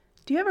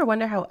Do you ever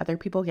wonder how other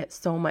people get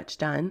so much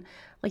done?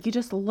 Like you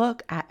just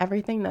look at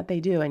everything that they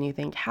do and you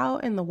think, how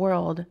in the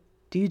world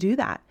do you do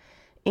that?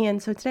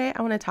 And so today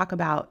I want to talk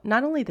about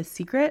not only the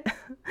secret,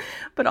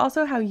 but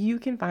also how you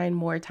can find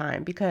more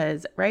time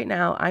because right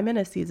now I'm in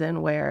a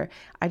season where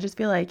I just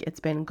feel like it's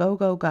been go,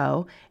 go,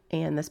 go.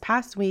 And this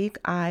past week,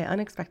 I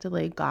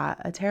unexpectedly got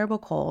a terrible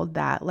cold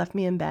that left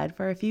me in bed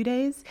for a few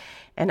days.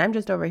 And I'm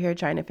just over here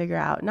trying to figure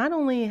out not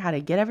only how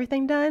to get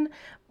everything done,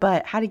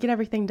 but how to get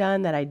everything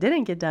done that I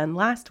didn't get done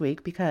last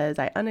week because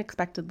I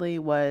unexpectedly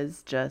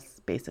was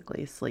just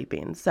basically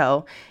sleeping.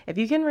 So if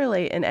you can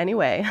relate in any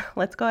way,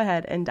 let's go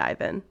ahead and dive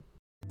in.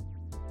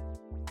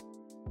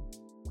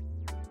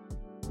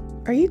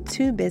 Are you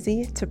too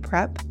busy to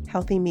prep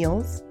healthy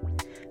meals?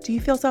 Do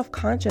you feel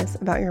self-conscious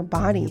about your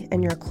body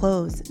and your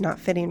clothes not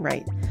fitting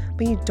right,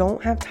 but you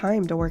don't have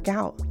time to work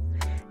out?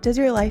 Does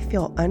your life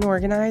feel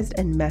unorganized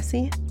and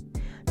messy?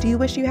 Do you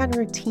wish you had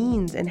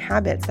routines and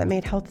habits that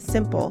made health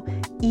simple,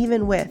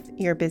 even with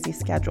your busy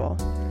schedule?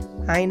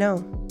 I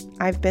know,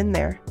 I've been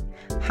there.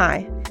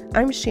 Hi,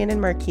 I'm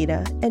Shannon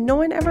Marquita, and no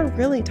one ever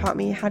really taught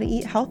me how to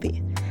eat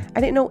healthy. I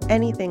didn't know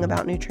anything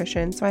about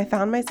nutrition, so I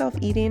found myself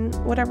eating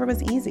whatever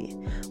was easy,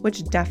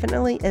 which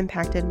definitely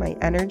impacted my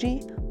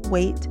energy,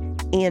 weight,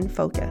 and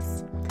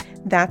focus.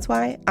 That's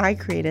why I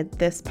created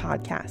this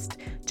podcast,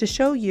 to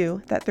show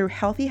you that through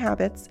healthy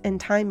habits and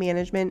time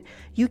management,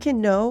 you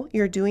can know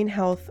you're doing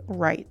health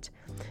right.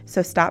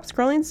 So stop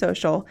scrolling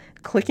social,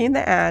 clicking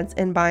the ads,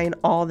 and buying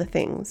all the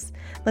things.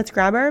 Let's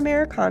grab our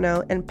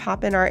Americano and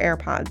pop in our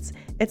AirPods.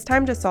 It's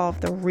time to solve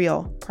the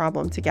real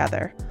problem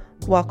together.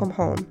 Welcome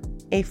home.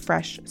 A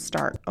fresh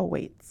start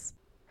awaits.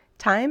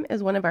 Time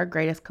is one of our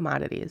greatest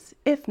commodities,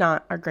 if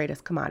not our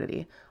greatest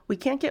commodity. We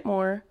can't get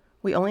more,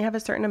 we only have a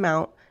certain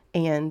amount,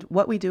 and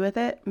what we do with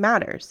it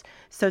matters.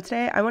 So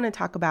today I want to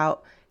talk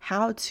about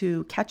how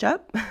to catch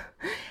up,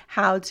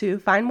 how to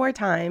find more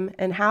time,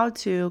 and how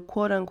to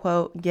quote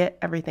unquote get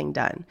everything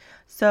done.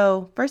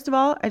 So first of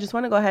all, I just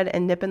want to go ahead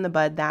and nip in the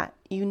bud that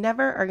you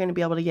never are going to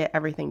be able to get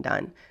everything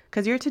done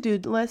because your to-do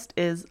list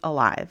is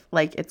alive.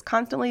 Like it's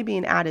constantly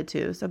being added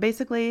to. So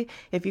basically,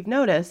 if you've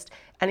noticed,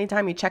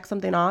 anytime you check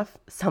something off,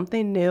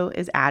 something new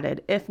is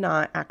added, if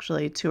not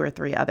actually 2 or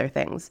 3 other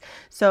things.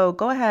 So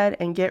go ahead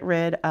and get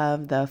rid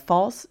of the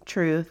false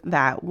truth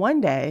that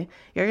one day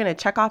you're going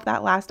to check off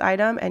that last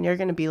item and you're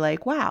going to be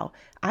like, wow,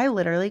 I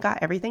literally got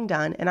everything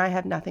done and I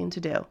have nothing to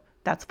do.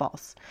 That's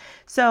false.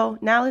 So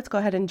now let's go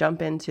ahead and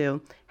jump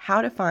into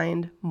how to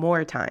find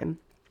more time.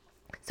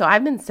 So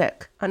I've been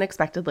sick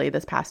unexpectedly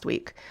this past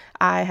week.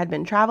 I had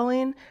been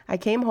traveling. I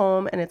came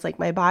home and it's like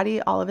my body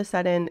all of a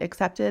sudden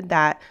accepted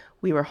that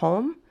we were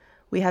home.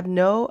 We have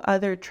no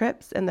other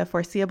trips in the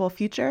foreseeable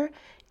future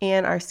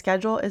and our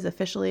schedule is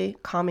officially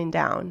calming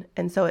down.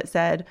 And so it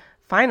said,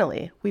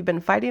 finally, we've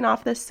been fighting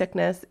off this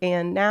sickness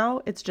and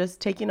now it's just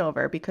taking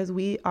over because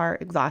we are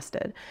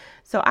exhausted.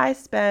 So I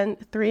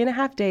spent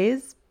 3.5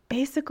 days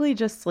basically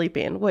just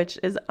sleeping, which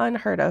is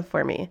unheard of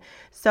for me.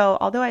 So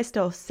although I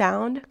still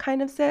sound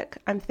kind of sick,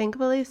 I'm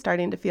thankfully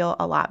starting to feel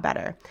a lot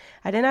better.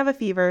 I didn't have a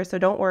fever, so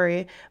don't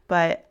worry,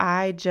 but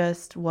I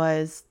just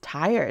was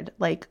tired,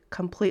 like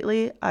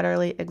completely,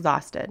 utterly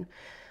exhausted.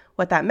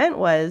 What that meant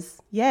was,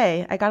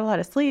 yay, I got a lot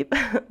of sleep,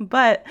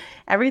 but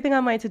everything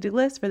on my to-do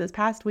list for this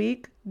past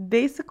week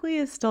basically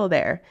is still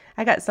there.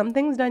 I got some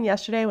things done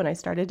yesterday when I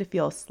started to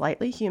feel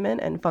slightly human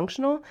and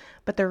functional,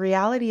 but the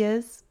reality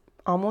is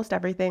almost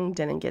everything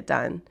didn't get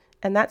done.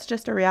 And that's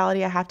just a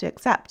reality I have to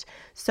accept.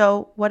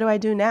 So what do I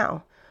do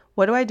now?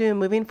 What do I do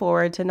moving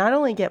forward to not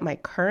only get my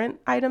current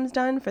items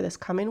done for this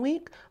coming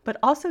week, but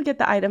also get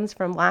the items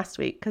from last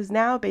week? Because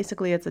now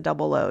basically it's a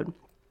double load.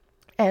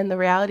 And the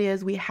reality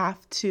is we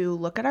have to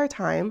look at our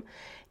time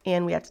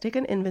and we have to take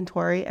an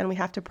inventory and we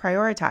have to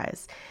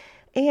prioritize.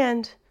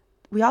 And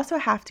we also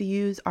have to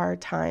use our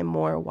time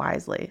more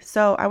wisely.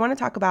 So I want to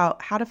talk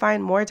about how to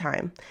find more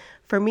time.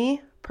 For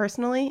me,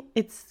 personally,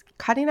 it's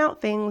cutting out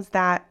things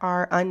that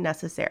are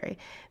unnecessary.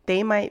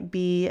 They might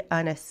be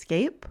an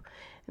escape,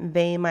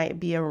 they might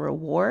be a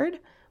reward,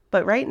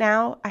 but right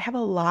now I have a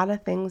lot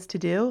of things to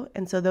do,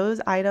 and so those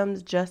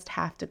items just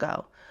have to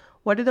go.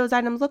 What do those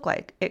items look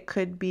like? It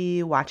could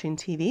be watching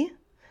TV,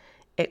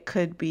 it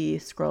could be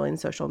scrolling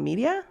social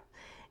media,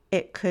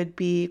 it could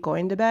be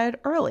going to bed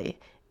early,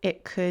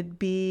 it could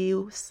be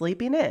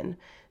sleeping in.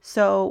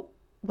 So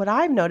what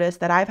I've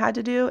noticed that I've had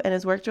to do and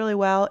has worked really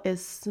well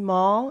is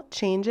small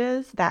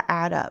changes that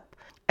add up.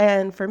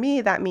 And for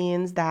me, that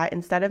means that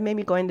instead of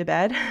maybe going to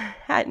bed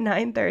at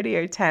 9:30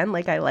 or 10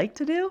 like I like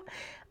to do,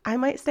 I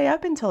might stay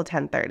up until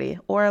 10:30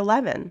 or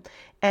 11.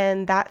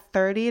 And that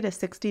 30 to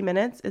 60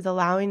 minutes is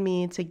allowing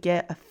me to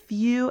get a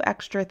few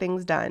extra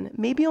things done.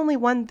 Maybe only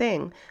one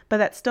thing, but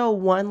that's still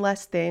one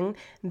less thing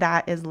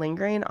that is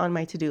lingering on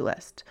my to-do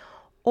list.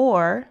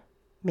 Or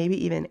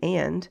maybe even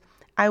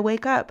I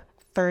wake up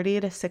 30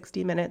 to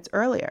 60 minutes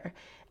earlier.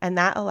 And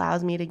that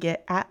allows me to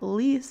get at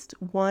least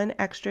one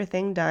extra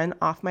thing done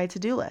off my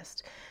to-do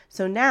list.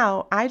 So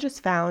now I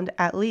just found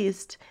at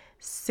least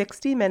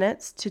 60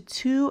 minutes to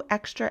 2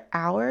 extra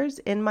hours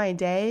in my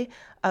day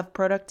of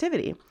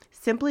productivity.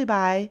 simply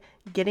by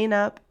getting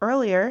up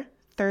earlier,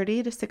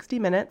 30 to 60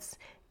 minutes,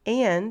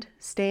 and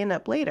staying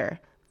up later,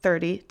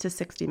 30 to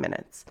 60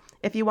 minutes.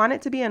 If you want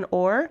it to be an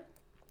or,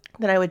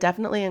 then I would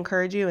definitely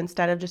encourage you,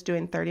 instead of just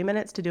doing 30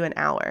 minutes, to do an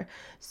hour.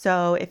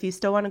 So if you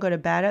still want to go to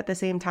bed at the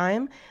same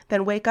time,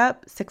 then wake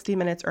up 60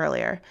 minutes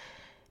earlier.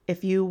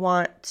 If you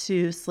want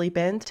to sleep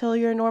in till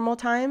your normal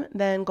time,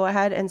 then go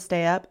ahead and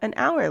stay up an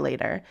hour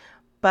later.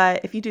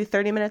 But if you do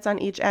 30 minutes on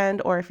each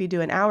end, or if you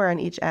do an hour on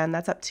each end,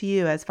 that's up to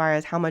you as far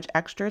as how much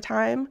extra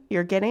time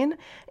you're getting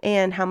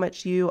and how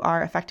much you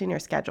are affecting your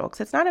schedule,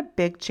 because it's not a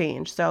big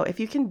change. So if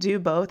you can do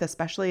both,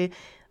 especially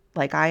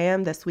like I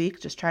am this week,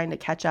 just trying to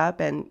catch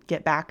up and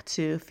get back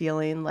to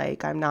feeling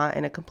like I'm not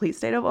in a complete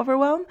state of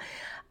overwhelm,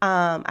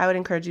 I would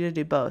encourage you to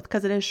do both,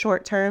 because it is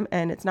short term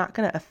and it's not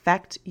going to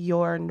affect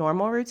your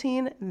normal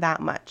routine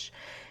that much.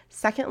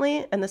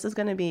 Secondly, and this is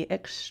going to be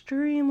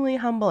extremely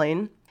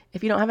humbling,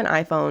 if you don't have an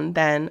iPhone,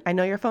 then I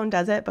know your phone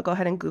does it, but go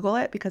ahead and Google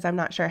it, because I'm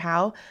not sure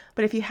how.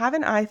 But if you have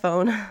an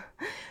iPhone,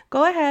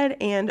 go ahead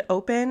and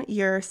open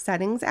your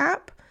settings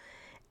app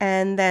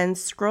and then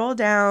scroll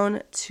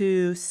down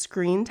to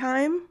screen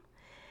time.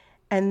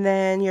 And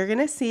then you're going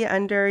to see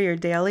under your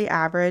daily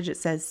average, it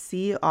says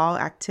see all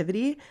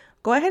activity.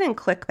 Go ahead and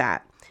click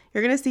that.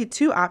 You're going to see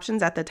two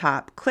options at the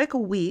top. Click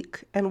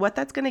week, and what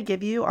that's going to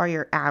give you are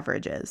your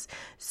averages.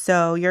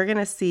 So you're going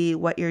to see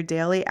what your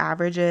daily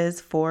average is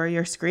for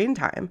your screen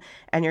time,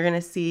 and you're going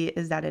to see,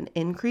 is that an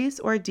increase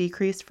or a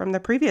decrease from the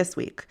previous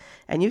week?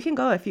 And you can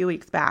go a few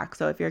weeks back.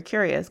 So if you're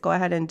curious, go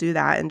ahead and do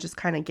that and just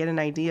kind of get an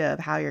idea of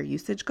how your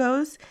usage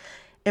goes.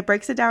 It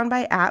breaks it down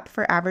by app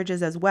for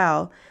averages as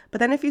well. But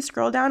then if you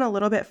scroll down a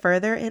little bit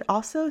further, it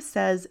also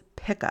says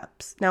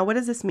pickups. Now, what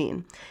does this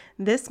mean?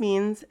 This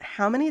means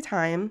how many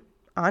times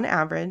on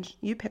average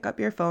you pick up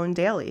your phone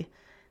daily.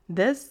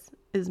 This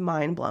is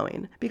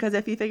mind-blowing, because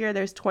if you figure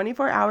there's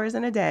 24 hours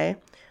in a day,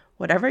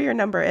 whatever your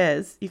number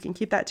is, you can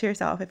keep that to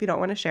yourself if you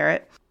don't want to share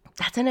it.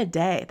 That's in a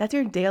day. That's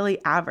your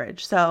daily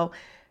average. So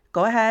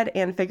go ahead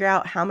and figure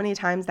out how many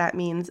times that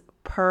means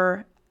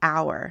per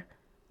hour.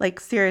 Like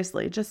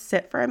seriously, just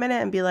sit for a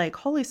minute and be like,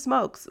 holy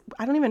smokes,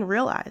 I don't even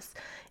realize.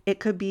 It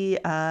could be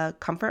a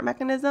comfort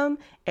mechanism.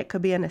 It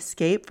could be an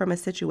escape from a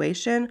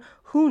situation.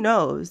 Who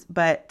knows?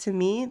 But to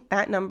me,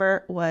 that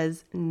number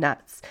was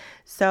nuts.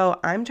 So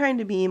I'm trying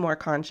to be more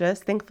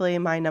conscious. Thankfully,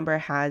 my number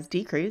has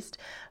decreased,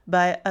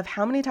 but of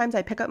how many times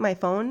I pick up my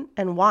phone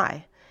and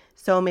why.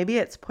 So maybe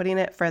it's putting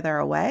it further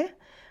away.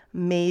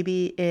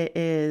 Maybe it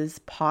is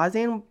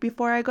pausing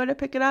before I go to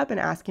pick it up and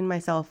asking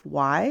myself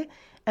why.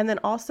 And then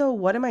also,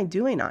 what am I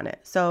doing on it?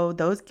 So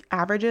those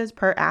averages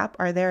per app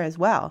are there as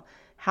well.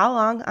 How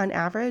long on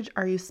average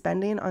are you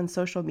spending on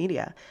social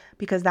media?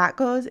 Because that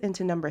goes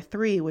into number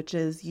 3, which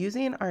is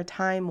using our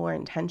time more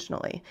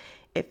intentionally.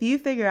 If you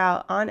figure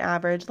out on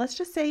average, let's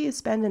just say you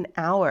spend an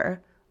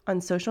hour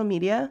on social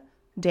media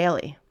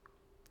daily.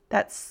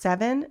 That's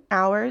 7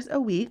 hours a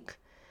week.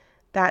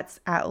 That's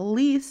at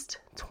least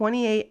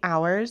 28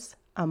 hours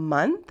a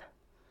month.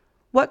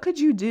 What could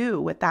you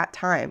do with that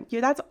time?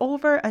 That's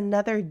over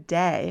another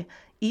day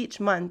each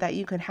month that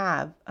you could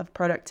have of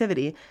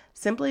productivity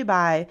simply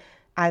by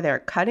either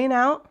cutting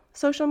out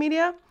social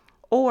media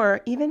or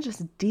even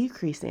just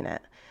decreasing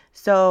it.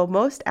 So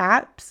most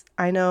apps,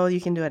 I know you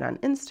can do it on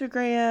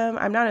Instagram.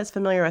 I'm not as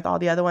familiar with all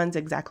the other ones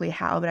exactly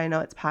how, but I know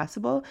it's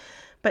possible.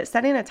 But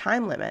setting a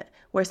time limit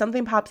where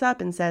something pops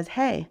up and says,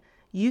 hey,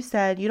 you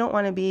said you don't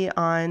want to be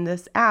on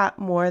this app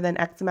more than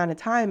X amount of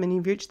time and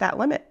you've reached that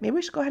limit. Maybe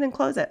we should go ahead and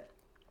close it.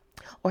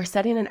 Or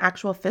setting an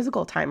actual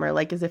physical timer,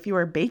 like as if you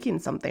were baking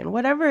something,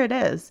 whatever it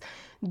is,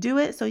 do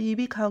it so you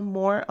become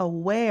more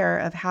aware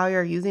of how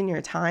you're using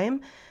your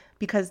time,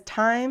 because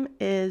time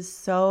is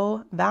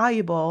so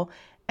valuable.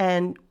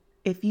 And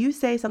if you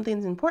say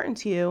something's important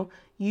to you,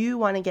 you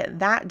want to get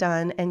that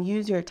done and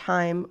use your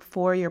time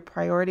for your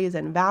priorities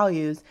and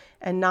values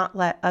and not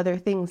let other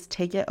things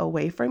take it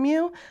away from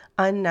you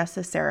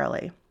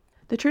unnecessarily.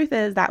 The truth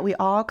is that we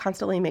all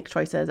constantly make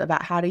choices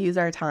about how to use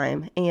our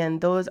time,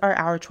 and those are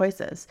our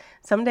choices.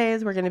 Some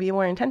days we're going to be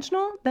more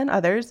intentional than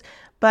others,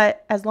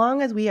 but as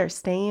long as we are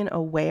staying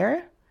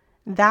aware,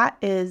 that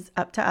is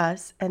up to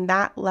us, and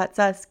that lets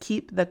us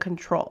keep the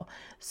control.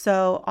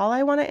 So all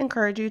I want to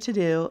encourage you to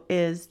do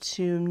is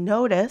to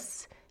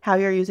notice how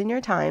you're using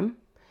your time,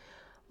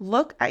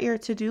 look at your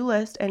to-do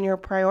list and your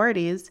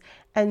priorities,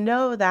 and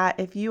know that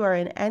if you are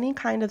in any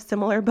kind of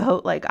similar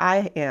boat like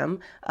I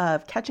am,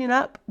 of catching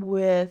up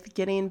with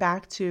getting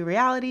back to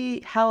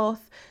reality,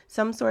 health,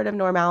 some sort of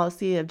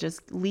normalcy of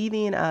just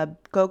leaving a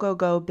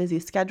go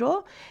busy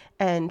schedule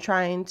and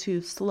trying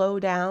to slow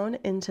down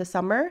into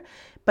summer,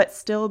 but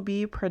still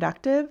be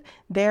productive,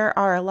 there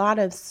are a lot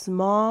of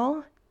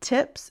small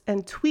tips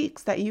and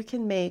tweaks that you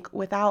can make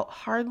without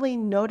hardly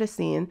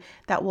noticing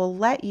that will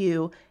let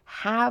you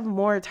have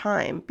more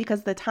time,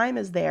 because the time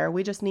is there.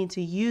 We just need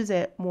to use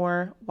it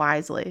more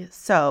wisely.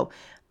 So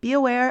be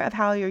aware of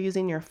how you're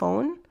using your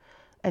phone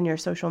and your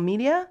social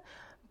media.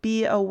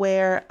 Be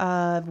aware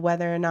of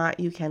whether or not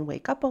you can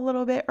wake up a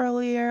little bit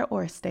earlier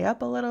or stay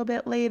up a little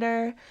bit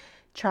later.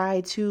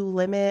 Try to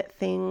limit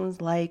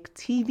things like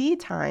TV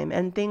time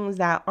and things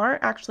that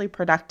aren't actually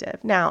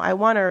productive. Now, I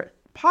want to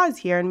pause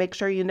here and make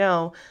sure you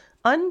know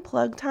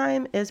unplug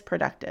time is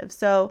productive.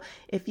 So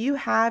if you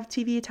have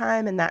TV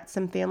time and that's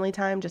some family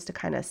time just to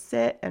kind of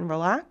sit and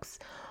relax,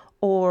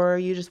 or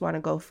you just want to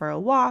go for a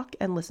walk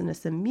and listen to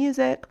some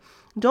music,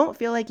 don't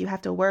feel like you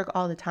have to work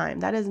all the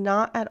time. That is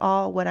not at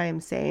all what I am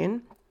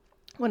saying.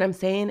 What I'm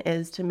saying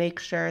is to make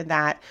sure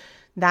that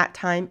that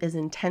time is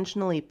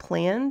intentionally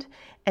planned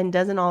and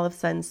doesn't all of a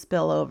sudden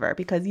spill over.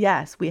 Because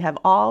yes, we have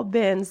all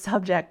been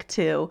subject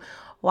to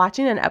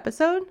watching an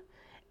episode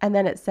and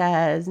then it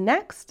says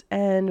next,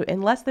 and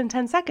in less than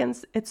 10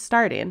 seconds, it's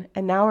starting.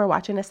 And now we're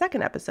watching a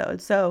second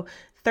episode. So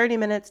 30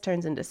 minutes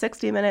turns into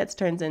 60 minutes,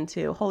 turns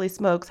into, holy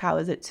smokes, how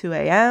is it 2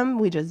 a.m.?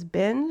 We just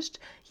binged.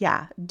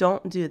 Yeah,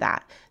 don't do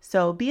that.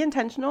 So be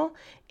intentional.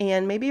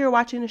 And maybe you're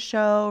watching a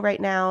show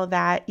right now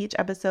that each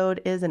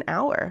episode is an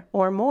hour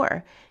or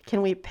more.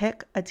 Can we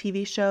pick a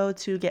TV show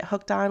to get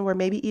hooked on where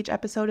maybe each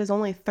episode is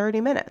only 30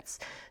 minutes?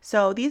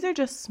 So these are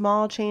just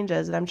small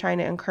changes that I'm trying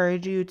to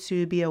encourage you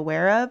to be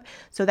aware of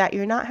so that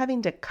you're not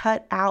having to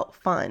cut out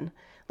fun.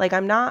 Like,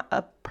 I'm not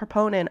a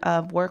proponent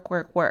of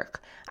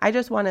work. I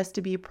just want us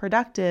to be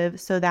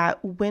productive so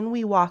that when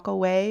we walk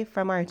away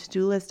from our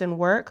to-do list and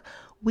work,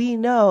 we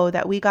know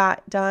that we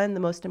got done the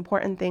most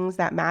important things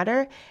that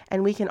matter,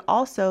 and we can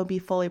also be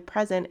fully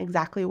present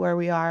exactly where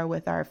we are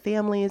with our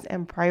families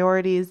and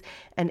priorities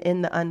and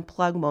in the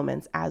unplug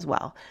moments as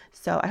well.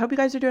 So I hope you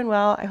guys are doing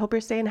well. I hope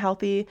you're staying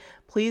healthy.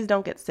 Please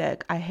don't get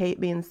sick. I hate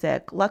being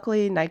sick.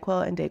 Luckily,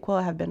 NyQuil and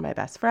DayQuil have been my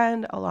best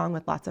friend, along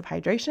with lots of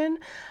hydration.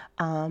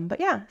 But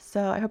yeah,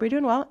 so I hope you're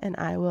doing well, and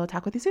I will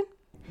talk with you soon.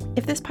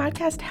 If this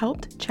podcast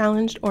helped,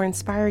 challenged, or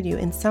inspired you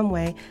in some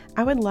way,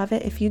 I would love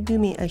it if you'd do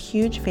me a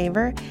huge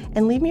favor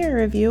and leave me a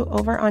review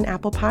over on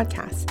Apple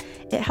Podcasts.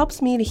 It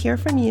helps me to hear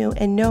from you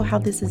and know how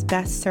this is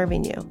best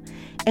serving you.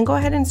 And go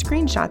ahead and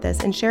screenshot this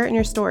and share it in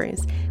your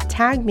stories.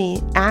 Tag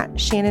me at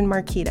Shannon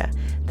Marquita.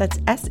 That's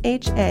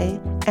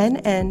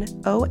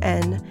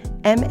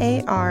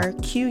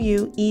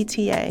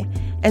ShannonMarqueta.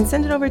 And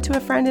send it over to a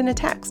friend in a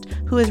text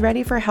who is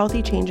ready for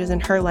healthy changes in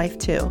her life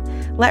too.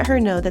 Let her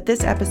know that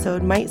this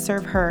episode might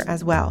serve her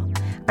as well.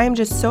 I am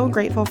just so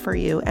grateful for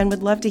you and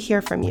would love to hear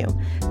from you.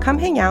 Come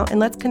hang out and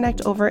let's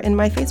connect over in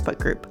my Facebook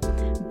group,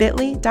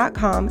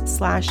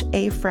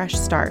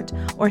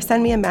 bit.ly.com/afreshstart, or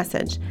send me a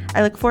message.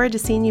 I look forward to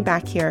seeing you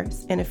back here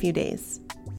in a few days.